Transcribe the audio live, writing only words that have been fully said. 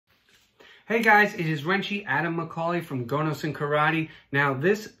Hey guys, it is Renshi Adam McCauley from Gonos and Karate. Now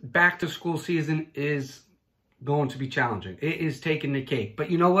this back to school season is going to be challenging. It is taking the cake,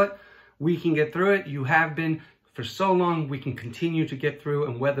 but you know what? We can get through it. You have been for so long. We can continue to get through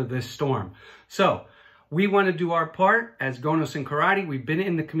and weather this storm. So we want to do our part as Gonos and Karate. We've been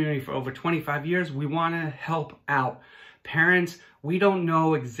in the community for over 25 years. We want to help out. Parents, we don't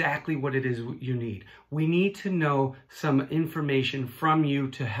know exactly what it is you need. We need to know some information from you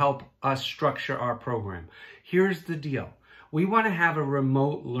to help us structure our program. Here's the deal. We want to have a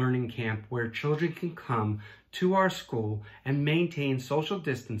remote learning camp where children can come to our school and maintain social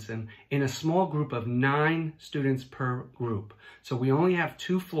distancing in a small group of 9 students per group. So we only have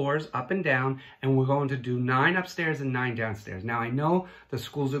 2 floors up and down, and we're going to do 9 upstairs and 9 downstairs. Now I know the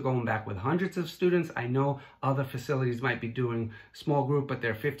schools are going back with hundreds of students. I know other facilities might be doing small group, but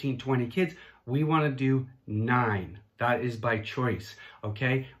they're 15, 20 kids. We want to do 9. That is by choice,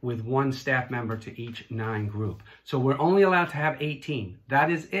 okay? With 1 staff member to each 9 group. So we're only allowed to have 18. That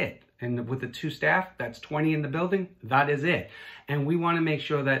is it. And with the 2 staff, that's 20 in the building. That is it. And we want to make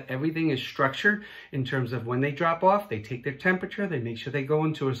sure that everything is structured in terms of when they drop off, they take their temperature, they make sure they go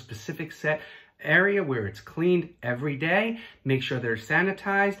into a specific set area where it's cleaned every day, make sure they're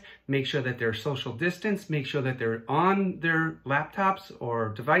sanitized, make sure that they're social distance, make sure that they're on their laptops or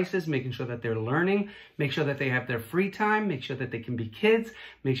devices, making sure that they're learning, make sure that they have their free time, make sure that they can be kids,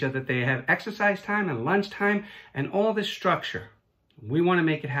 make sure that they have exercise time and lunch time, and all this structure. We want to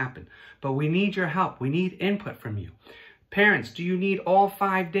make it happen, but we need your help. We need input from you. Parents, do you need all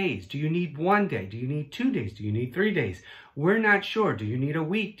 5 days? Do you need 1 day? Do you need 2 days? Do you need 3 days? We're not sure. Do you need a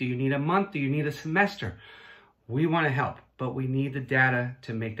week? Do you need a month? Do you need a semester? We want to help, but we need the data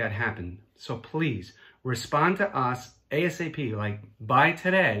to make that happen. So please respond to us ASAP, like by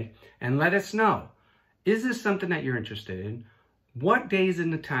today, and let us know. Is this something that you're interested in? What days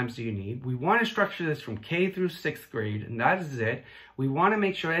and the times do you need? We want to structure this from K through 6th grade, and that is it. We want to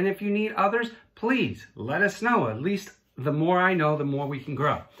make sure, and if you need others, please let us know. At least the more I know, the more we can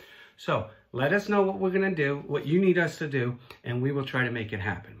grow. So let us know what we're going to do, what you need us to do, and we will try to make it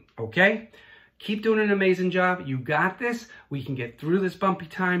happen, okay? Keep doing an amazing job. You got this. We can get through this bumpy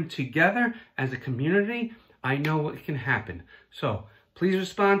time together as a community. I know what can happen. So please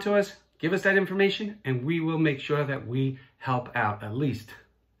respond to us. Give us that information, and we will make sure that we help out at least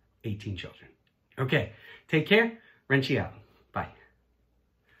 18 children. Okay, take care. Renshi out.